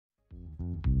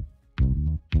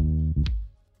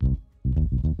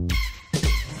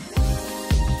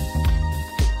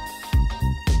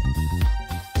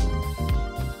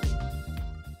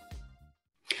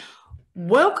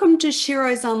Welcome to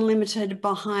Sheroes Unlimited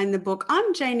Behind the Book.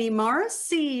 I'm Jaynie Morris,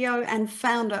 CEO and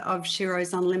founder of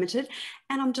Sheroes Unlimited,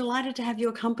 and I'm delighted to have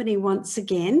your company once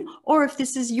again. Or if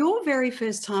this is your very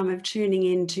first time of tuning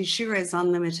in to Sheroes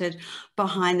Unlimited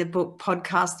Behind the Book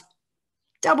podcast,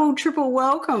 double, triple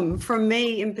welcome from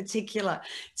me in particular.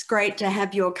 It's great to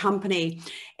have your company.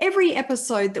 Every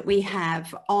episode that we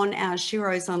have on our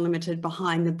Sheroes Unlimited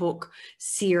Behind the Book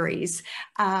series,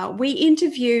 we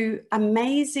interview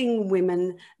amazing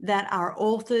women that are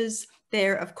authors.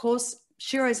 They're, of course,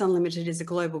 Sheroes Unlimited is a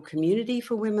global community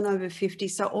for women over 50.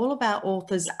 So all of our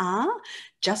authors are,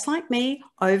 just like me,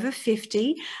 over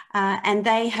 50, and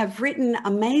they have written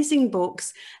amazing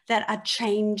books that are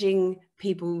changing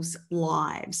people's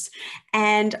lives.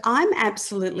 And I'm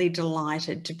absolutely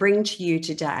delighted to bring to you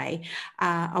today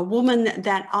a woman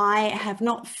that I have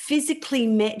not physically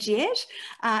met yet.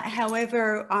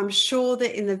 However, I'm sure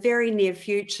that in the very near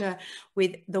future,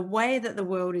 with the way that the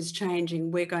world is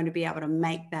changing, we're going to be able to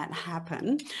make that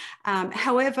happen.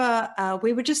 However,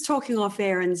 we were just talking off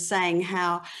air and saying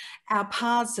how our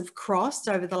paths have crossed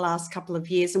over the last couple of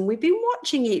years, and we've been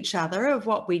watching each other of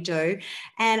what we do.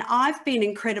 And I've been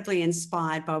incredibly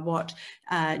inspired by what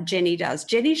Jaynie does.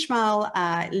 Jaynie Schmal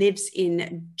lives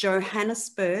in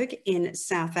Johannesburg in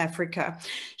South Africa.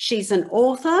 She's an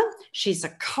author, she's a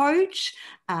coach,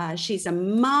 she's a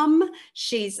mum,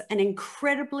 she's an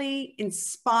incredibly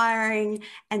inspiring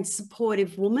and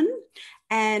supportive woman.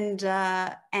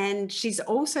 And she's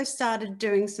also started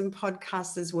doing some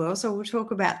podcasts as well. So we'll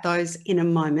talk about those in a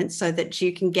moment so that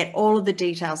you can get all of the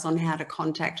details on how to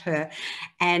contact her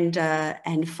and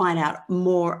find out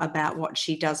more about what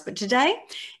she does. But today,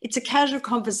 it's a casual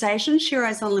conversation.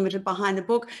 Sheroes Unlimited Behind the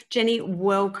Book. Jaynie,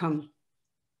 welcome.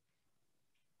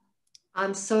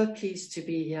 I'm so pleased to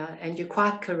be here, and you're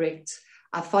quite correct.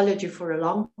 I followed you for a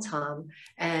long time,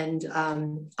 and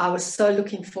I was so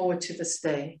looking forward to this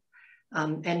day.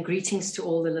 And greetings to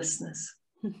all the listeners.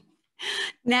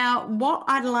 Now, what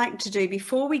I'd like to do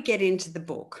before we get into the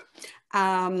book,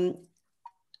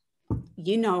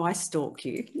 you know I stalk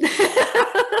you.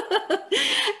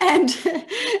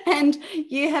 and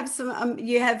you have some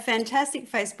you have fantastic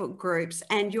Facebook groups,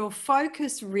 and your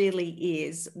focus really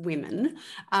is women,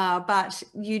 but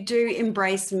you do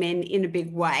embrace men in a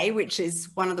big way, which is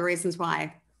one of the reasons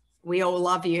why we all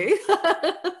love you,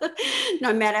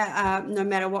 no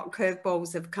matter what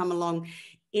curveballs have come along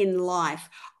in life.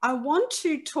 I want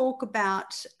to talk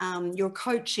about your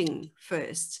coaching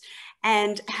first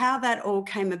and how that all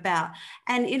came about.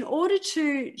 And in order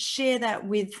to share that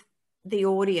with the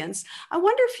audience, I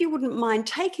wonder if you wouldn't mind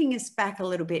taking us back a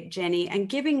little bit, Jaynie, and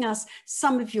giving us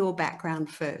some of your background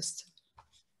first.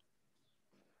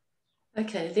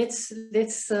 Okay, let's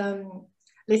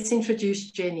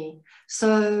introduce Jaynie.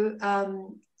 So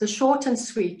the short and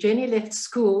sweet, Jaynie left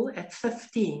school at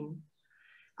 15.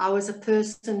 I was a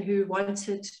person who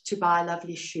wanted to buy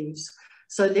lovely shoes.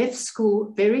 So left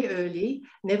school very early,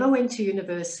 never went to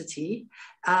university,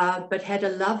 but had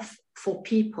a love for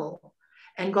people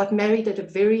and got married at a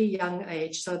very young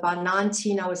age. So by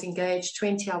 19, I was engaged,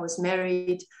 20, I was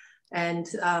married, and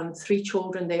 3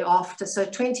 children thereafter. So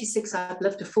 26, I've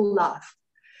lived a full life.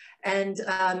 And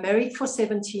married for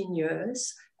 17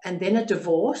 years, and then a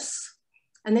divorce.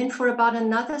 And then for about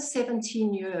another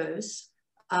 17 years,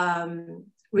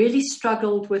 really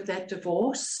struggled with that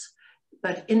divorce.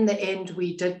 But in the end,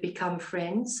 we did become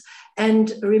friends.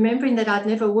 And remembering that I'd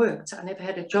never worked, I never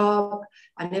had a job,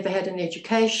 I never had an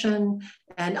education,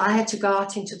 and I had to go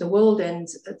out into the world, and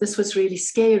this was really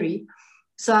scary.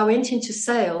 So I went into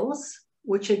sales,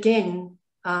 which again,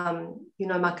 you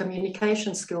know, my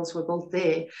communication skills were built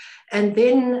there. And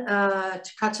then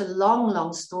to cut a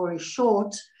long story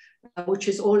short, which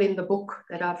is all in the book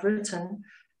that I've written,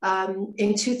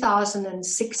 in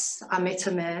 2006, I met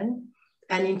a man.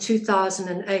 And in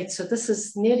 2008, so this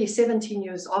is nearly 17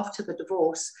 years after the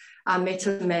divorce, I met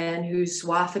a man whose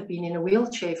wife had been in a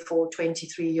wheelchair for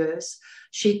 23 years.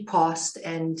 She'd passed,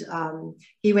 and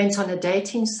he went on a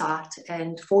dating site,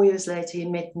 and 4 years later he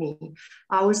met me.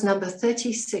 I was number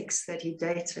 36 that he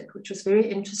dated, which was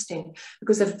very interesting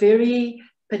because a very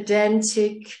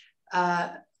pedantic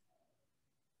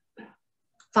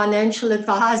financial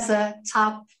advisor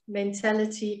type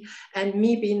mentality, and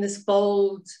me being this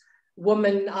bold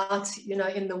woman out, you know,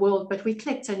 in the world. But we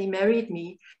clicked, and he married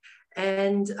me,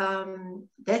 and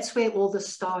that's where all this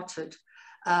started.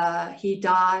 He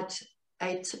died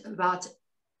about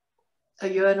a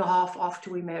year and a half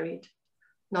after we married.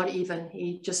 not even.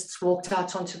 He just walked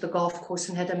out onto the golf course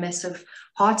and had a massive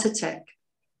heart attack.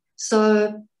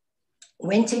 So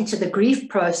went into the grief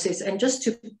process. And just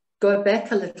to go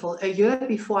back a little, a year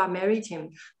before I married him,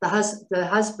 the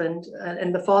husband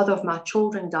and the father of my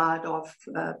children died of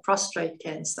prostate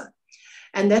cancer.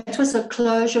 And that was a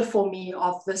closure for me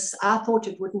of this. I thought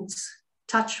it wouldn't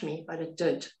touch me, but it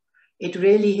did. It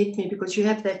really hit me, because you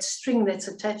have that string that's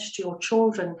attached to your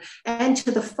children and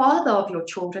to the father of your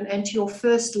children and to your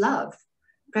first love,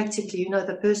 practically, you know,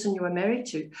 the person you were married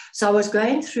to. So I was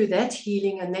going through that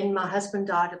healing, and then my husband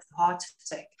died of a heart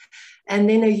attack. And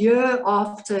then a year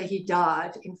after he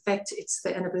died, in fact, it's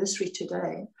the anniversary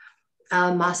today,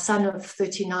 my son of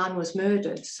 39 was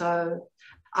murdered. So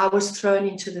I was thrown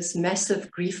into this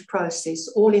massive grief process,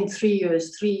 all in 3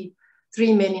 years. Three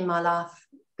men in my life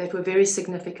that were very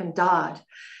significant died.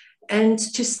 And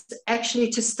to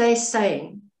stay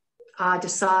sane, I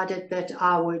decided that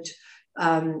I would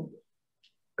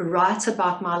write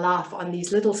about my life on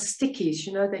these little stickies,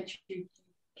 you know, that you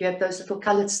have those little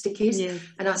colored stickies. Yeah.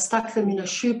 And I stuck them in a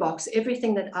shoebox,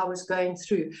 everything that I was going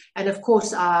through. And of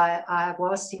course, I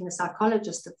was seeing a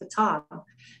psychologist at the time.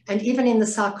 And even in the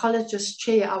psychologist's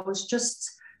chair, I was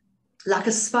just like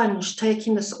a sponge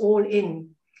taking this all in.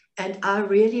 And I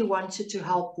really wanted to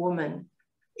help women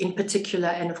in particular,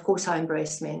 and of course I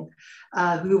embraced men,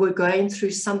 who were going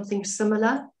through something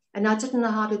similar. And I didn't know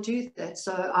how to do that.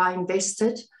 So I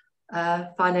invested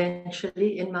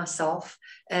financially in myself,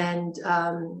 and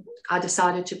I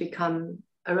decided to become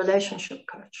a relationship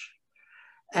coach.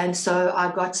 And so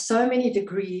I got so many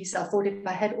degrees. I thought if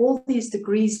I had all these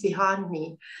degrees behind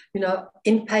me, you know,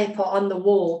 in paper on the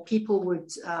wall, people would,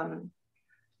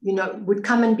 you know, would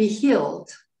come and be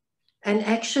healed. And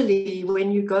actually,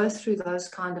 when you go through those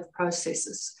kind of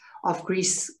processes of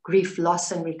grief,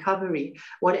 loss, and recovery,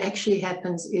 what actually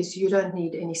happens is you don't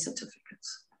need any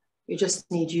certificates. You just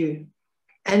need you.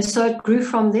 And so it grew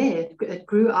from there. It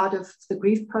grew out of the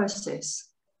grief process.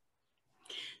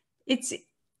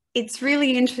 It's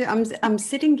really interesting. I'm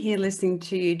sitting here listening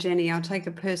to you, Jenny. I'll take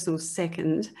a personal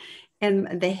second.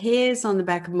 And the hairs on the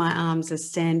back of my arms are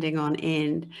standing on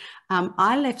end.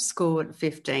 I left school at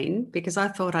 15 because I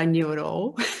thought I knew it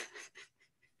all.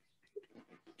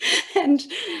 and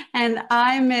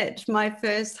I met my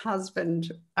first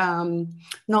husband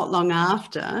not long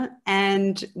after,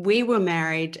 and we were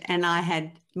married, and I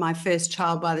had my first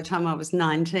child by the time I was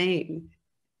 19.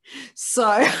 So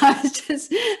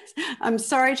I'm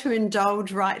sorry to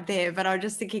indulge right there, but I'm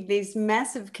just thinking these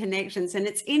massive connections. And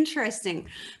it's interesting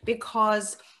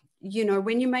because, you know,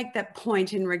 when you make that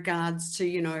point in regards to,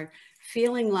 you know,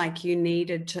 feeling like you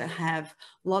needed to have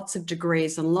lots of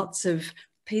degrees and lots of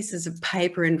pieces of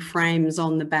paper and frames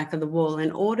on the back of the wall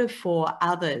in order for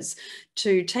others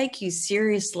to take you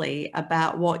seriously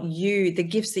about the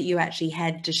gifts that you actually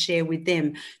had to share with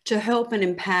them to help and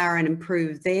empower and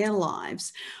improve their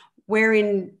lives, where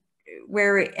in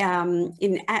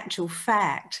actual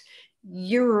fact,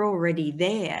 you're already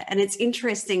there. And it's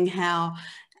interesting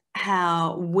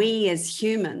how we as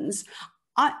humans,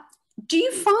 do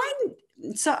you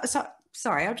find,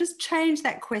 sorry, I'll just change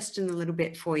that question a little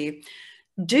bit for you.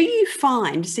 Do you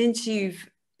find, since you've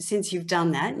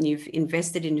done that and you've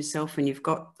invested in yourself and you've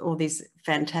got all these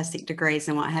fantastic degrees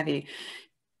and what have you,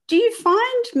 do you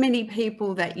find many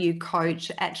people that you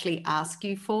coach actually ask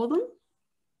you for them?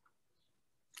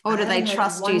 Or do they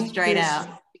trust you straight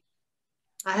out?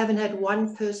 I haven't had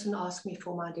one person ask me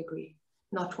for my degree.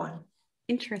 Not one.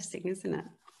 Interesting, isn't it?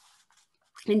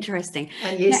 Interesting.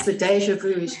 And yes, the deja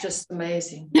vu is just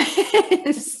amazing.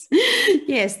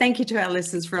 Yes, thank you to our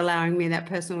listeners for allowing me that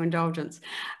personal indulgence.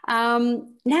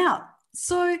 Now,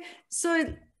 so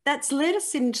that's led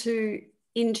us into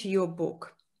your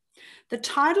book. The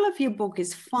title of your book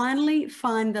is Finally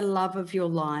Find the Love of Your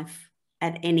Life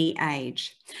at Any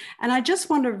Age. And I just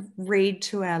want to read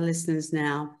to our listeners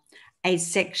now a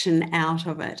section out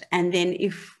of it. And then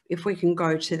if we can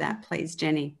go to that, please,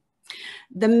 Jenny.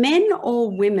 The men or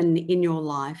women in your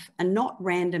life are not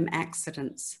random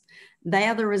accidents. They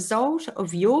are the result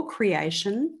of your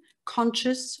creation,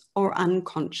 conscious or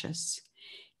unconscious.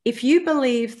 If you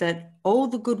believe that all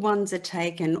the good ones are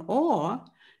taken or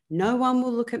no one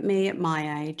will look at me at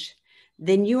my age,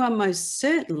 then you are most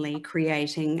certainly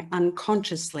creating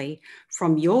unconsciously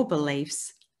from your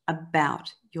beliefs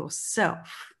about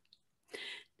yourself.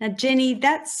 Now, Jenny,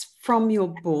 that's from your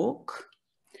book.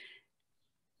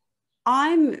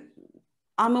 I'm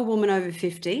a woman over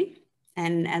 50,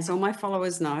 and as all my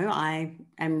followers know, I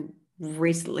am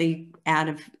recently out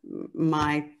of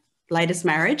my latest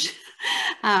marriage.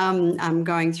 I'm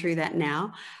going through that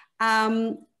now.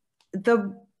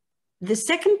 The the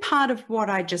second part of what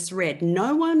I just read,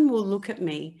 no one will look at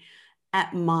me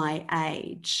at my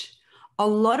age. A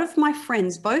lot of my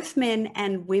friends, both men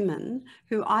and women,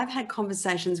 who I've had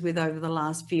conversations with over the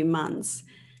last few months,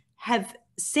 have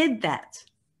said that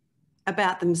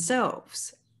about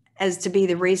themselves as to be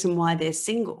the reason why they're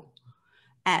single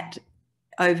at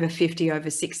over 50, over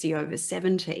 60, over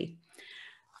 70.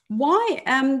 Why?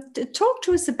 Talk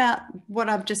to us about what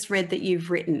I've just read that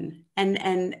you've written,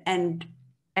 and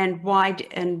why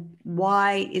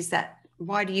is that?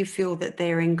 Why do you feel that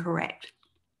they're incorrect?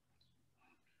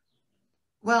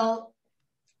 Well,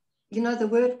 you know, the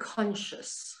word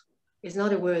conscious is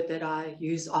not a word that I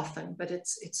use often, but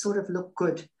it's sort of looked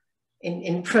good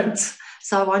in print.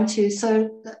 So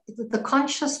the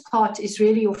conscious part is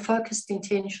really your focused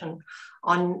intention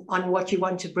on what you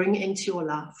want to bring into your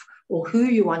life or who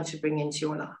you want to bring into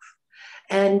your life.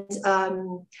 And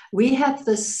we have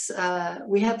a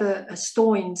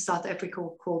store in South Africa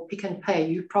called Pick n Pay.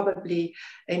 You probably,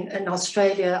 in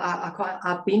Australia,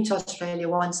 I've been to Australia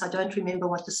once. I don't remember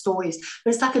what the store is,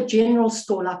 but it's like a general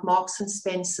store like Marks and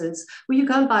Spencer's where you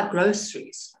go and buy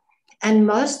groceries. And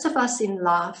most of us in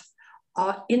life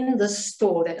are in this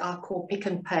store that I call Pick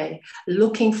n Pay,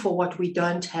 looking for what we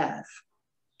don't have,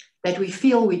 that we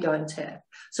feel we don't have.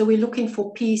 So we're looking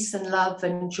for peace and love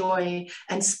and joy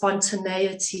and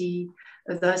spontaneity.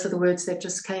 Those are the words that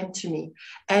just came to me.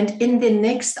 And in the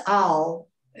next aisle,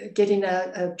 getting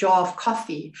a jar of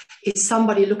coffee, is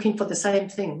somebody looking for the same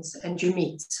things, and you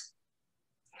meet.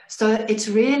 So it's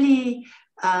really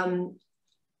a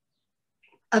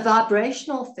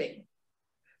vibrational thing.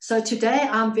 So today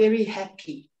I'm very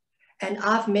happy. And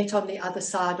I've met on the other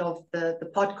side of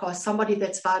the podcast somebody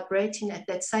that's vibrating at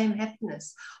that same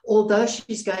happiness, although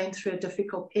she's going through a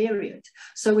difficult period.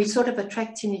 So we're sort of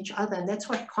attracting each other, and that's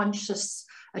what conscious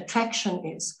attraction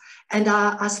is. And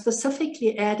I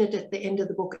specifically added at the end of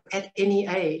the book, at any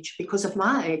age, because of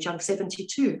my age. I'm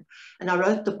 72, and I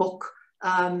wrote the book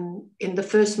in the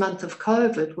first month of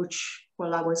COVID, which,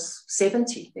 well, I was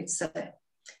 70, let's say.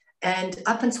 And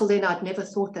up until then, I'd never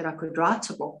thought that I could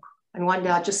write a book. And one day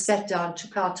I just sat down,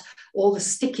 took out all the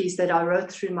stickies that I wrote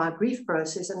through my grief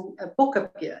process, and a book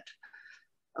appeared.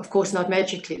 Of course, not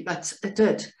magically, but it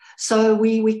did. So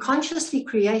we consciously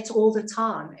create all the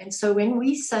time. And so when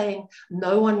we say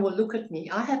no one will look at me,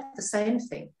 I have the same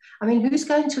thing. I mean, who's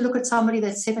going to look at somebody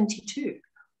that's 72?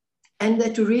 And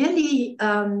that really,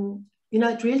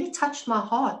 it really touched my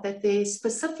heart that there's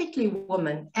specifically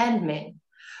women and men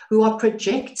who are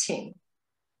projecting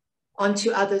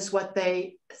onto others what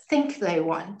they think they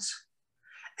want.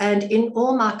 And in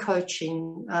all my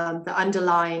coaching, the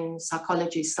underlying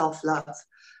psychology is self-love.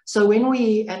 So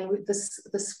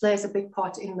this plays a big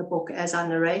part in the book as I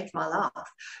narrate my life,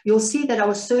 you'll see that I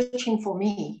was searching for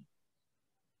me.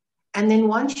 And then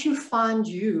once you find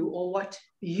you, or what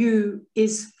you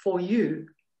is for you,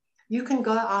 you can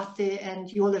go out there and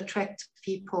you'll attract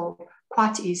people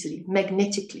quite easily,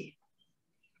 magnetically.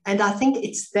 And I think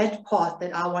it's that part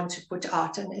that I want to put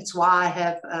out. And it's why I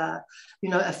have, a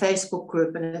Facebook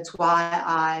group. And it's why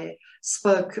I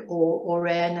spoke or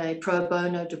ran a pro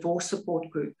bono divorce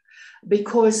support group.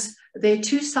 Because there are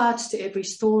two sides to every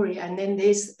story. And then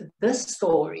there's this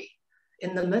story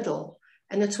in the middle.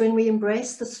 And it's when we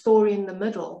embrace the story in the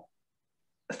middle,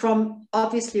 from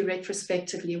obviously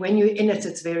retrospectively, when you're in it,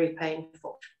 it's very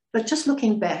painful. But just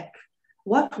looking back,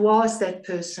 what was that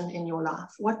person in your life?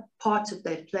 What part did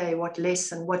they play? What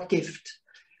lesson? What gift?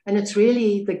 And it's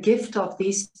really the gift of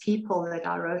these people that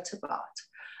I wrote about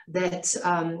that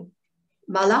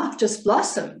my life just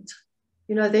blossomed.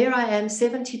 You know, there I am,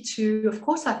 72. Of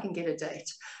course I can get a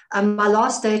date. My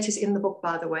last date is in the book,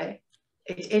 by the way.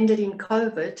 It ended in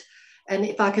COVID. And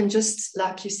if I can just,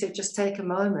 like you said, just take a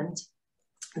moment.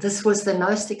 This was the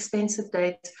most expensive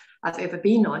date I've ever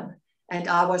been on. And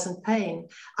I wasn't paying.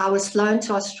 I was flown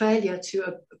to Australia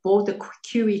to board the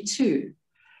QE2,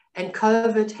 and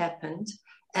COVID happened.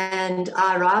 And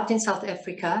I arrived in South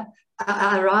Africa.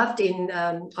 I arrived in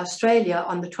Australia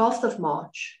on the 12th of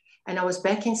March, and I was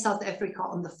back in South Africa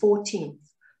on the 14th.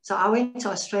 So I went to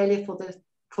Australia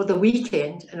for the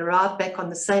weekend and arrived back on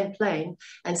the same plane,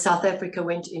 and South Africa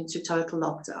went into total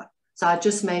lockdown. So I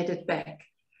just made it back.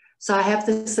 So I have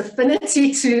this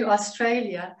affinity to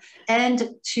Australia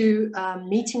and to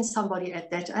meeting somebody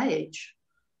at that age.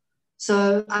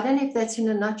 So I don't know if that's in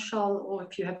a nutshell or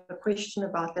if you have a question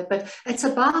about that, but it's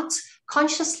about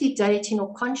consciously dating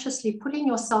or consciously putting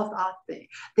yourself out there.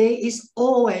 There is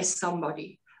always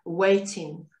somebody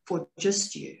waiting for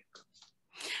just you.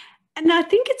 And I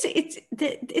think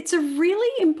it's a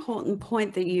really important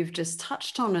point that you've just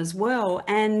touched on as well.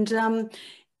 And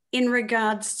in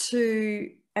regards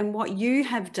to what you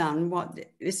have done,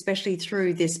 especially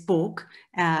through this book,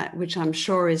 which I'm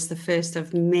sure is the first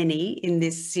of many in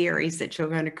this series that you're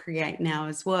going to create now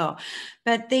as well.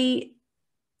 But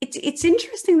it's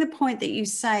interesting the point that you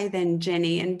say then,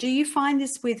 Jenny, and do you find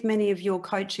this with many of your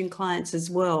coaching clients as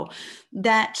well,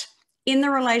 that in the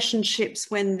relationships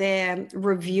when they're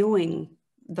reviewing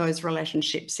those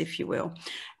relationships, if you will,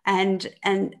 and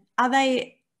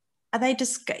they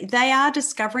are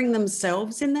discovering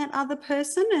themselves in that other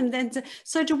person? And then,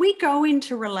 so do we go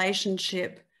into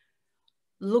relationship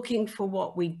looking for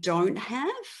what we don't have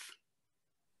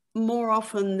more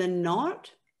often than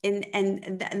not?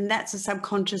 And that's a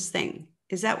subconscious thing.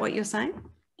 Is that what you're saying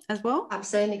as well? I'm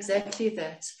saying exactly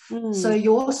that. So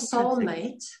your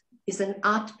soulmate is an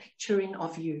art picturing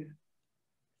of you.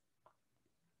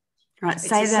 Right,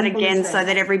 say that again so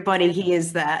that everybody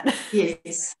hears that.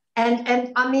 Yes.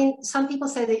 And I mean, some people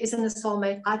say there isn't a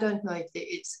soulmate. I don't know if there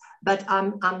is, but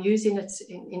I'm using it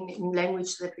in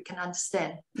language that we can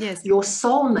understand. Yes. Your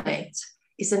soulmate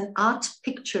is an art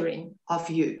picturing of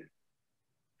you.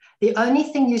 The only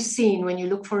thing you've seen when you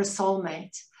look for a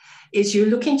soulmate is you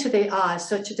look into their eyes.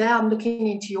 So today I'm looking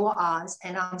into your eyes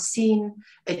and I'm seeing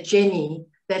a Jaynie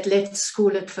that left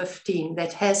school at 15,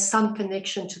 that has some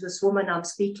connection to this woman I'm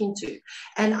speaking to.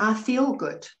 And I feel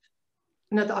good.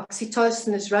 You know, the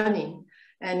oxytocin is running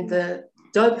and the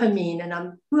dopamine,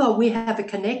 and we have a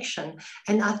connection.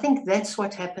 And I think that's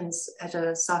what happens at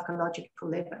a psychological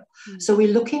level. So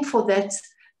we're looking for that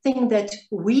thing that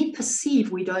we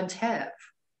perceive we don't have.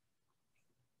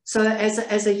 So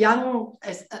as a young,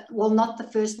 well, not the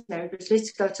first marriage, but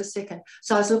let's go to second.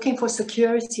 So I was looking for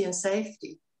security and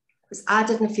safety because I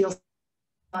didn't feel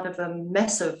out of a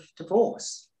massive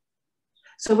divorce.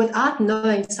 So without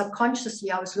knowing,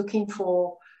 subconsciously, I was looking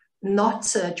for not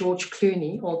George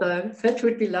Clooney, although that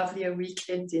would be lovely, a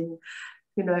weekend in,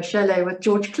 you know, chalet with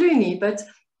George Clooney. But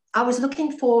I was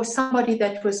looking for somebody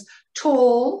that was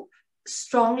tall,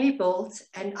 strongly built,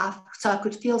 and so I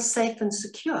could feel safe and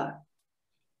secure.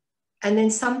 And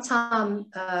then sometime,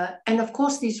 and of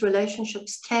course, these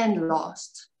relationships can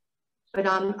last. But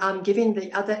I'm giving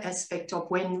the other aspect of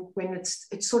when it's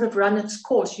sort of run its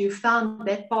course. You found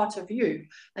that part of you,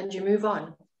 and you move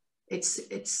on.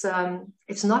 It's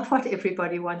not what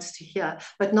everybody wants to hear.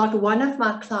 But not one of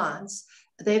my clients,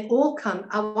 they've all come.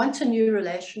 I want a new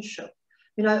relationship.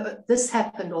 You know, this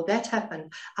happened or that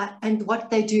happened, and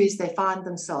what they do is they find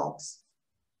themselves.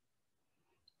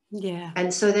 Yeah.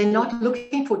 And so they're not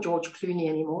looking for George Clooney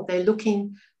anymore. They're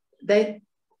looking.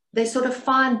 They sort of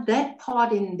find that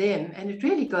part in them, and it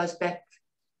really goes back,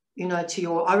 you know, to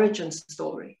your origin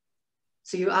story.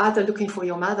 So you're either looking for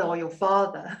your mother or your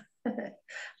father,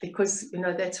 because, you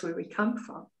know, that's where we come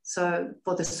from. So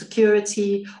for the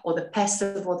security or the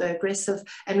passive or the aggressive,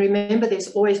 and remember,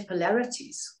 there's always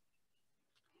polarities.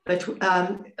 But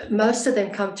most of them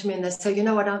come to me and they say, you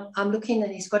know what, I'm looking,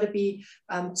 and he's got to be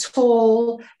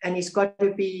tall, and he's got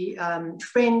to be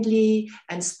friendly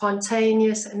and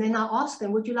spontaneous. And then I ask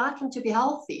them, would you like him to be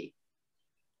healthy?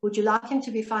 Would you like him to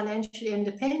be financially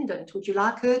independent? Would you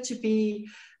like her to be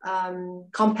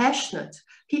compassionate?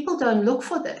 People don't look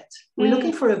for that. We're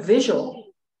looking for a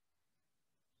visual.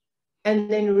 And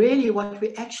then really what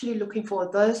we're actually looking for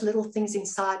are those little things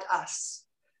inside us.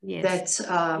 Yes.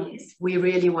 That we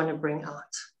really want to bring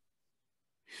out.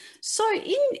 So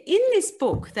in this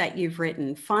book that you've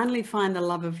written, Finally Find the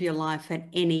Love of Your Life at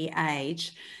Any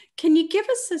Age, can you give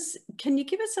us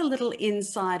a little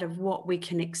insight of what we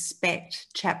can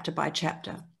expect chapter by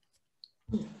chapter?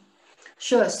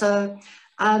 Sure. So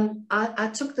I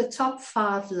took the top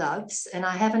 5 loves, and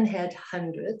I haven't had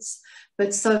hundreds,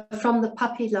 but so from the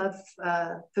puppy love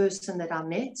person that I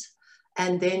met,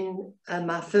 and then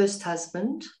my first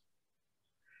husband,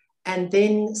 and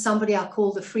then somebody I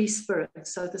call the free spirit.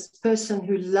 So this person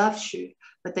who loves you,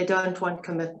 but they don't want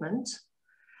commitment.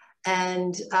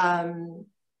 And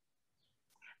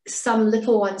some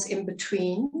little ones in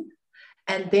between.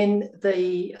 And then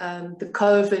the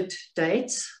COVID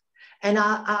dates. And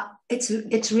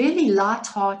it's really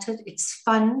lighthearted. It's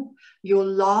fun. You'll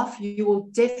laugh. You will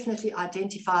definitely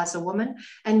identify as a woman.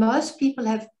 And most people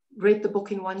have read the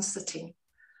book in one sitting.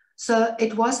 So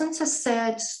it wasn't a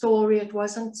sad story. It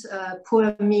wasn't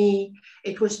poor me.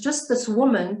 It was just this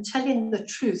woman telling the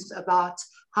truth about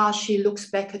how she looks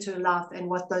back at her life and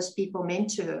what those people meant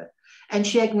to her. And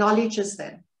she acknowledges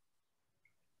them.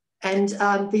 And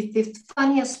the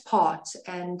funniest part,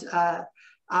 and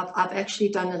I've actually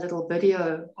done a little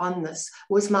video on this,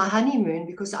 was my honeymoon,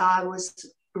 because I was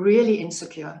really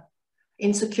insecure.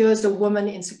 Insecure as a woman.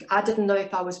 I didn't know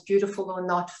if I was beautiful or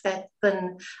not, fat,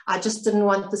 thin. I just didn't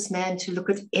want this man to look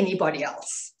at anybody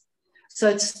else. So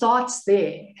it starts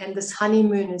there, and this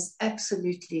honeymoon is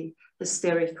absolutely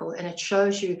hysterical, and it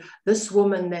shows you this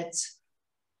woman that,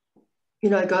 you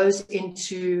know, goes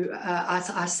into,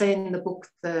 I say in the book,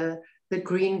 the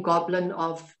green goblin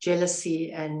of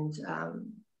jealousy and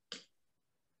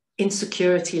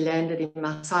insecurity landed in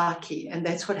my psyche, and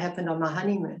that's what happened on my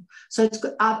honeymoon. So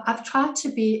I've tried to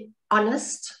be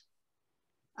honest.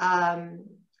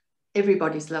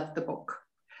 Everybody's loved the book,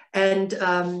 and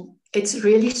it's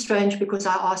really strange because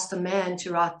I asked a man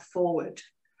to write the foreword,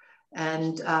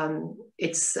 and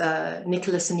it's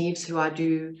Nicholas and Eves, who I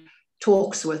do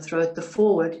talks with, wrote the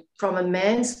foreword from a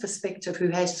man's perspective who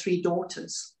has 3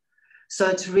 daughters. So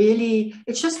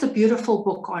it's just a beautiful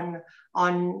book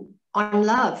on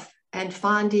love and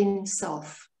finding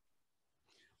self.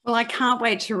 Well, I can't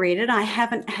wait to read it. I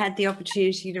haven't had the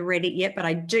opportunity to read it yet, but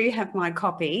I do have my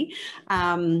copy.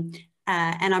 And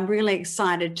I'm really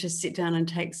excited to sit down and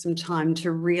take some time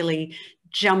to really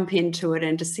jump into it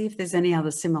and to see if there's any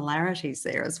other similarities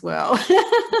there as well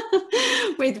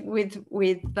with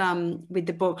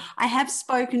the book. I have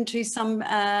spoken to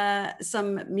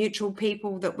some mutual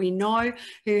people that we know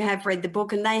who have read the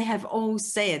book, and they have all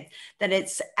said that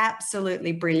it's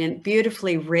absolutely brilliant,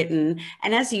 beautifully written,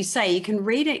 and as you say, you can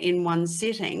read it in one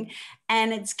sitting,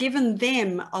 and it's given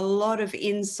them a lot of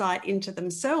insight into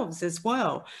themselves as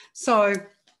well. So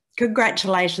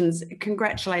congratulations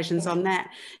on that.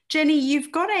 Jenny,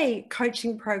 you've got a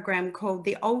coaching program called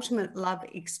the Ultimate Love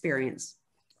Experience.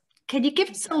 Can you give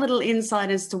us a little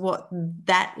insight as to what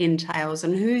that entails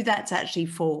and who that's actually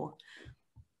for?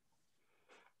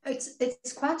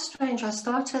 It's quite strange. I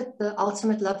started the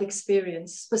Ultimate Love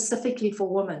Experience specifically for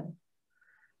women.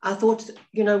 I thought,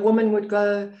 you know, women would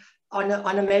go on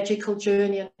a magical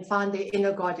journey and find their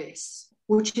inner goddess,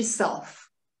 which is self,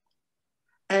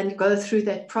 and go through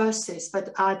that process.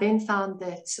 But I then found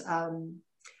that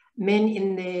men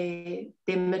in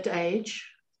their mid-age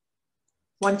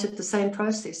wanted the same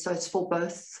process. So it's for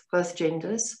both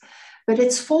genders. But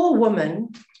it's for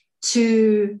women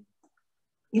to,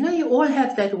 you know, you all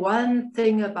have that one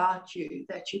thing about you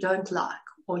that you don't like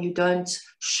or you don't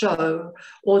show,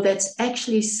 or that's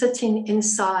actually sitting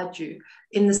inside you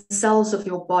in the cells of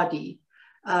your body,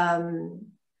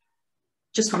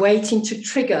 just waiting to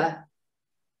trigger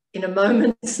in a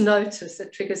moment's notice.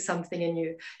 It triggers something in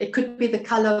you. It could be the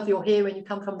color of your hair when you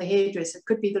come from the hairdresser. It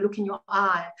could be the look in your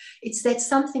eye. It's that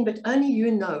something, but only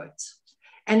you know it.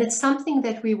 And it's something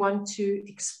that we want to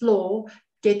explore,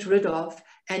 get rid of,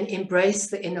 and embrace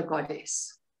the inner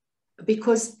goddess.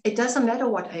 Because it doesn't matter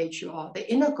what age you are. The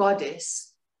inner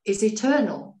goddess is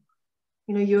eternal.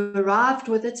 You know, you arrived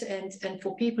with it, and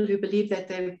for people who believe that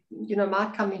they, you know,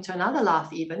 might come into another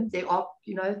life even, there are,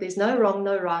 you know, there's no wrong,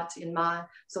 no right in my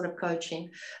sort of coaching.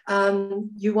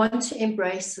 You want to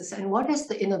embrace this. And what is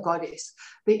the inner goddess?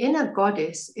 The inner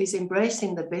goddess is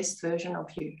embracing the best version of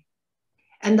you.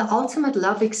 And the ultimate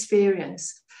love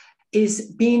experience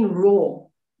is being raw,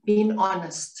 being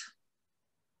honest,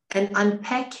 and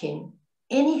unpacking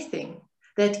anything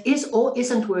that is or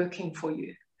isn't working for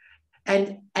you,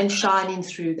 and shining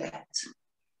through that.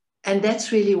 And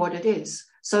that's really what it is.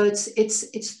 So it's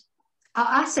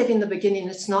I said in the beginning,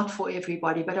 it's not for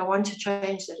everybody, but I want to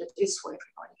change that. It is for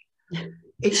everybody.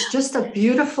 It's just a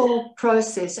beautiful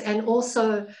process. And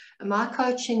also my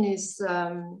coaching is,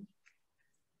 I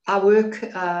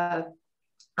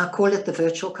call it the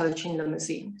virtual coaching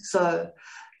limousine. So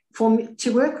for me,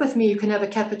 to work with me, you can have a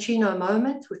cappuccino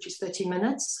moment, which is 30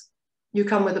 minutes. You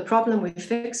come with a problem, we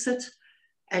fix it.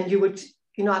 And you would,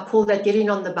 you know, I call that getting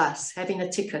on the bus, having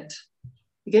a ticket.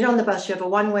 You get on the bus, you have a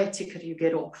one-way ticket, you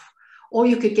get off. Or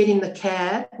you could get in the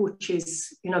cab, which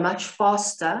is, you know, much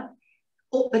faster.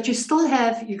 But you still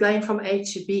have, you're going from A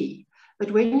to B.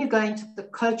 But when you're going to the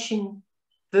coaching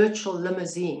virtual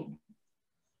limousine,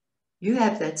 you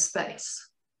have that space.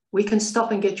 We can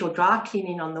stop and get your dry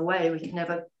cleaning on the way. We can have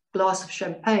a glass of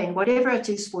champagne, whatever it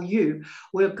is for you.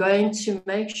 We're going to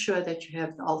make sure that you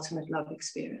have the ultimate love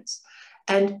experience.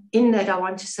 And in that, I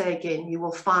want to say again, you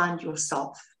will find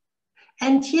yourself.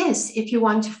 And yes, if you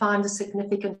want to find a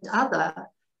significant other,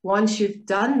 once you've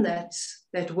done that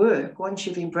work, once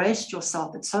you've embraced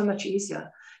yourself, it's so much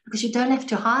easier because you don't have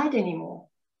to hide anymore.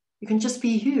 You can just be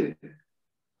you.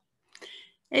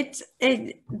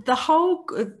 The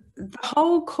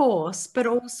whole course, but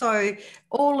also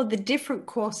all of the different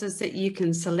courses that you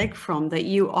can select from that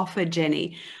you offer,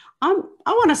 Jenny. I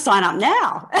want to sign up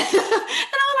now. And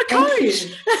I'm a coach.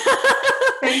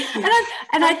 Thank you.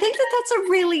 And I think that that's a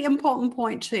really important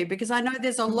point too, because I know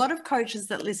there's a lot of coaches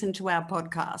that listen to our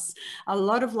podcasts, a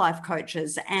lot of life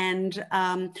coaches. And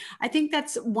I think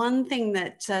that's one thing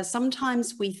that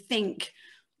sometimes we think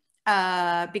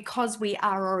because we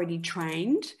are already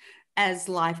trained as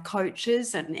life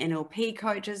coaches and NLP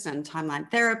coaches and timeline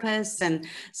therapists and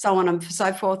so on and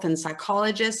so forth, and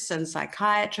psychologists and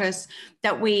psychiatrists,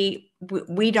 that we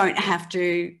don't have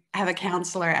to have a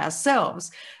counselor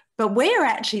ourselves, but we're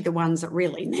actually the ones that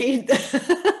really need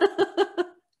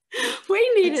we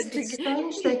need it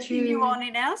to continue on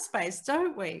in our space,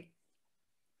 don't we?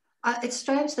 It's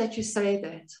strange that you say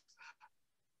that.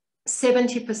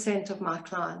 70% of my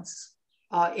clients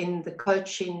are in the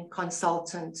coaching,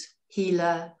 consultant,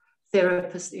 healer,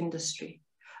 therapist industry.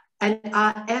 And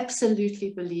I absolutely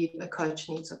believe a coach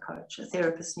needs a coach, a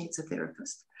therapist needs a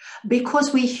therapist,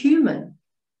 because we're human.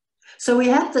 So we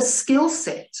have the skill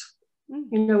set.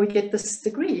 You know, we get this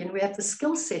degree and we have the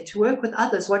skill set to work with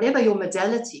others, whatever your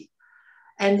modality.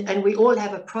 And we all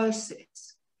have a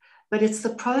process. But it's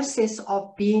the process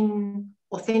of being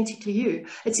authentically you.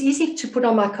 It's easy to put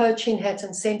on my coaching hat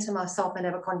and center myself and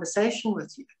have a conversation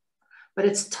with you. But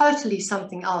it's totally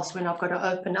something else when I've got to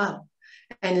open up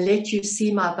and let you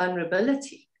see my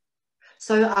vulnerability.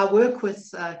 So I work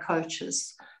with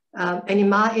coaches. And in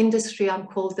my industry, I'm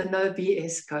called the no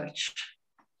BS coach.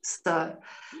 So,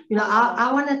 you know,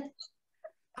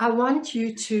 I want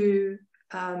you to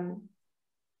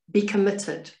be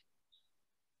committed.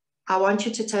 I want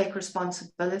you to take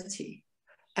responsibility,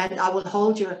 and I will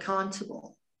hold you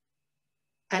accountable.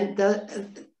 And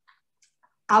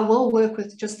I will work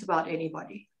with just about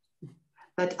anybody,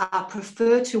 but I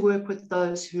prefer to work with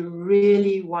those who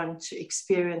really want to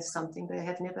experience something they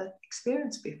have never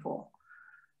experienced before.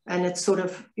 And it's sort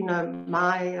of, you know,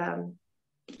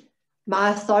 my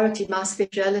authority, my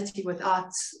speciality,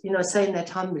 without, you know, saying that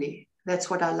humbly. That's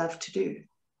what I love to do.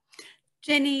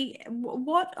 Jenny,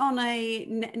 what on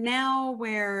now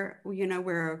where, you know,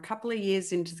 we're a couple of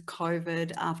years into the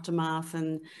COVID aftermath,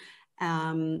 and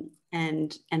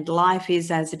life is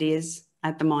as it is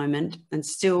at the moment, and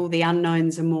still the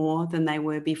unknowns are more than they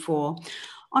were before.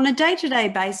 On a day-to-day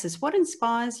basis, what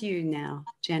inspires you now,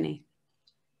 Jenny?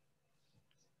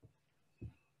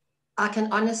 I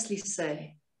can honestly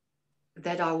say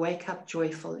that I wake up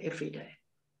joyful every day.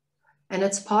 And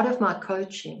it's part of my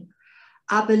coaching.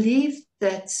 I believe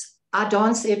that I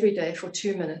dance every day for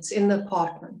 2 minutes in the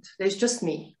apartment. There's just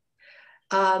me.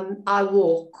 I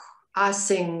walk, I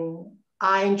sing,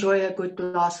 I enjoy a good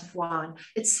glass of wine.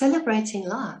 It's celebrating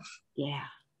life. Yeah.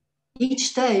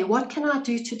 Each day, what can I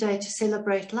do today to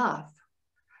celebrate life?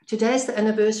 Today is the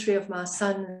anniversary of my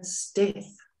son's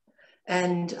death.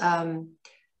 And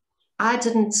I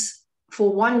didn't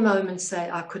for one moment say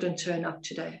I couldn't turn up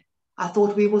today. I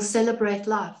thought we will celebrate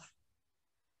life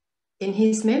in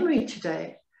his memory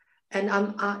today. And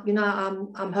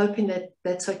I'm hoping that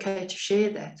that's okay to share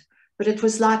that. But it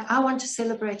was like, I want to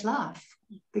celebrate life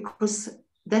because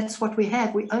that's what we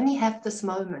have. We only have this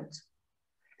moment.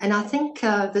 And I think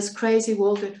this crazy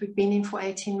world that we've been in for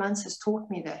 18 months has taught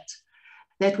me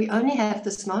that we only have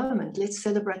this moment. Let's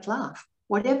celebrate life,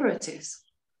 whatever it is.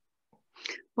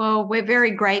 Well, we're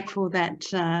very grateful that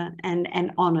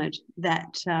and honoured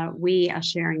that we are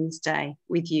sharing this day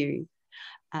with you,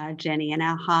 Jenny, and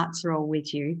our hearts are all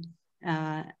with you,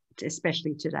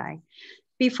 especially today.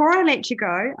 Before I let you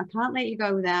go, I can't let you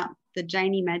go without the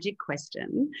Jaynie magic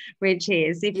question, which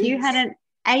is, if you had an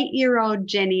 8-year-old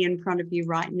Jenny in front of you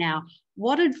right now,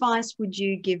 what advice would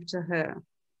you give to her?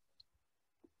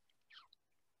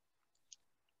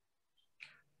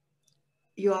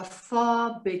 You are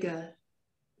far bigger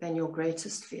than your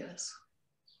greatest fears.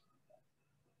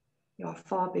 You are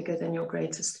far bigger than your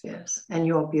greatest fears, and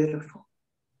you are beautiful.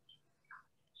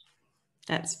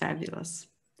 That's fabulous.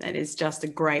 That is just a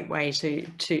great way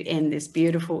to end this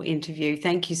beautiful interview.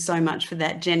 Thank you so much for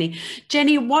that, Jenny.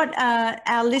 Jenny, what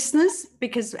our listeners,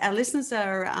 because our listeners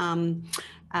are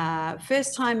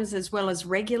first timers as well as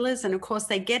regulars, and of course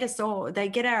they get us all. They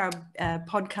get our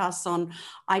podcasts on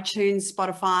iTunes,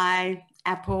 Spotify,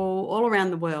 Apple, all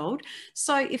around the world.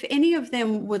 So if any of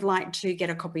them would like to get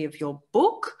a copy of your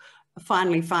book,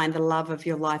 Finally Find the Love of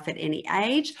Your Life at Any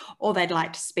Age, or they'd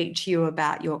like to speak to you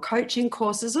about your coaching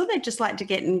courses, or they'd just like to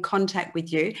get in contact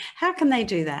with you, how can they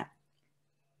do that?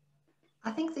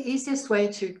 I think the easiest way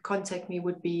to contact me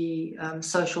would be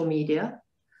social media.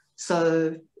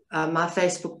 So my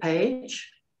Facebook page,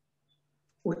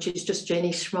 which is just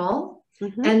Jaynie Schmal.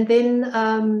 Mm-hmm. And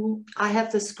then I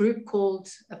have this group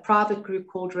a private group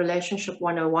called Relationship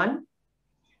 101,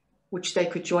 which they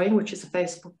could join, which is a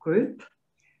Facebook group.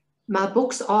 My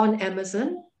books are on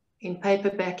Amazon in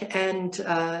paperback, and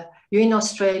you're in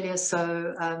Australia,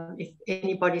 so if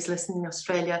anybody's listening in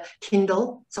Australia,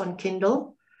 Kindle, it's on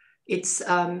Kindle. It's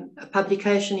a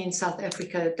publication in South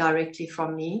Africa directly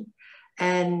from me.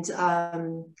 And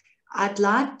I'd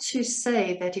like to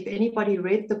say that if anybody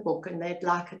read the book and they'd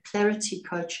like a clarity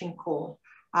coaching call,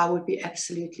 I would be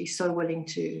absolutely so willing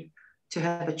to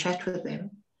have a chat with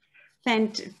them.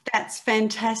 That's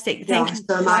fantastic. Yeah, Thank you so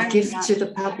so my gift much. to the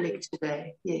public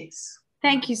today, yes.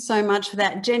 Thank you so much for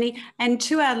that, Jaynie. And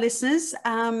to our listeners,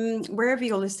 wherever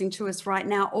you're listening to us right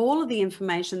now, all of the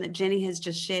information that Jaynie has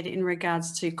just shared in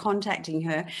regards to contacting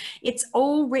her, it's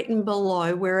all written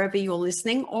below wherever you're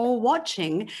listening or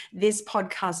watching this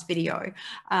podcast video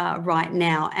right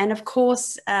now. And of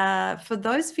course, for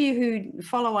those of you who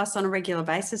follow us on a regular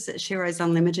basis at Sheroes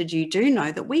Unlimited, you do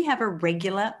know that we have a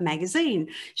regular magazine,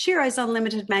 Sheroes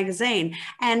Unlimited magazine.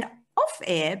 And off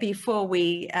air, before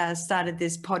we started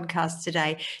this podcast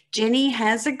today, Jaynie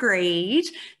has agreed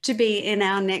to be in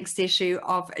our next issue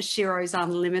of Sheroes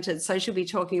Unlimited. So she'll be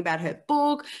talking about her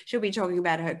book, she'll be talking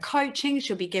about her coaching,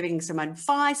 she'll be giving some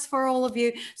advice for all of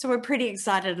you. So we're pretty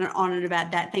excited and honored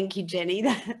about that. Thank you, Jaynie.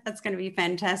 That's going to be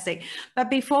fantastic. But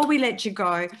before we let you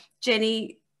go,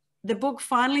 Jaynie, the book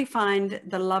Finally Find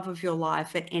the Love of Your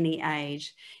Life at Any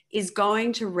Age is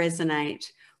going to resonate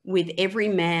with every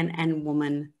man and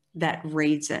woman that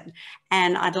reads it.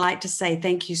 And I'd like to say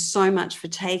thank you so much for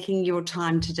taking your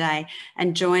time today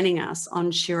and joining us on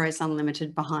Sheroes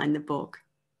Unlimited Behind the Book.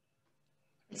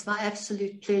 It's my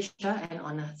absolute pleasure and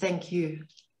honor. Thank you.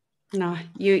 No,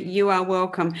 you are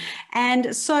welcome.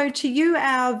 And so to you,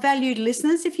 our valued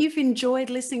listeners, if you've enjoyed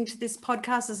listening to this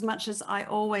podcast as much as I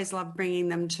always love bringing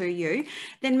them to you,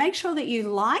 then make sure that you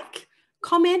like,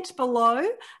 comment below,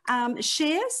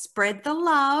 share, spread the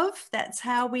love. That's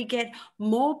how we get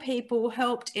more people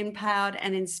helped, empowered,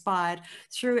 and inspired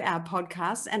through our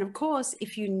podcasts. And of course,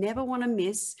 if you never want to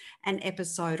miss an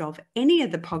episode of any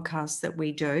of the podcasts that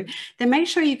we do, then make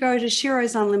sure you go to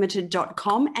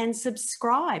SheroesUnlimited.com and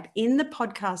subscribe in the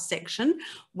podcast section.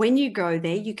 When you go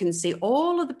there, you can see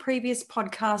all of the previous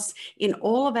podcasts in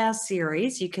all of our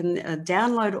series. You can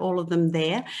download all of them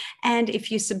there. And if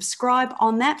you subscribe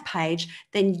on that page,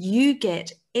 then you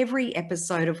get every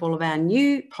episode of all of our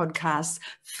new podcasts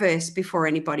first before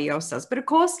anybody else does. But of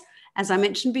course, as I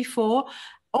mentioned before,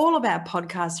 all of our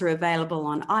podcasts are available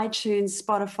on iTunes,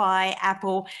 Spotify,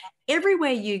 Apple,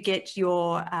 everywhere you get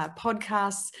your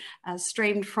podcasts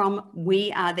streamed from.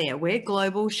 We are there. We're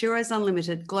global, Sheroes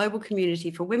Unlimited, global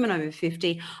community for women over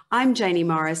 50. I'm Jaynie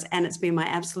Morris, and it's been my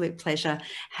absolute pleasure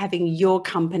having your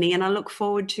company. And I look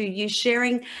forward to you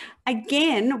sharing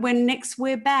again when next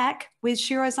we're back with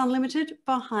Sheroes Unlimited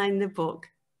Behind the Book.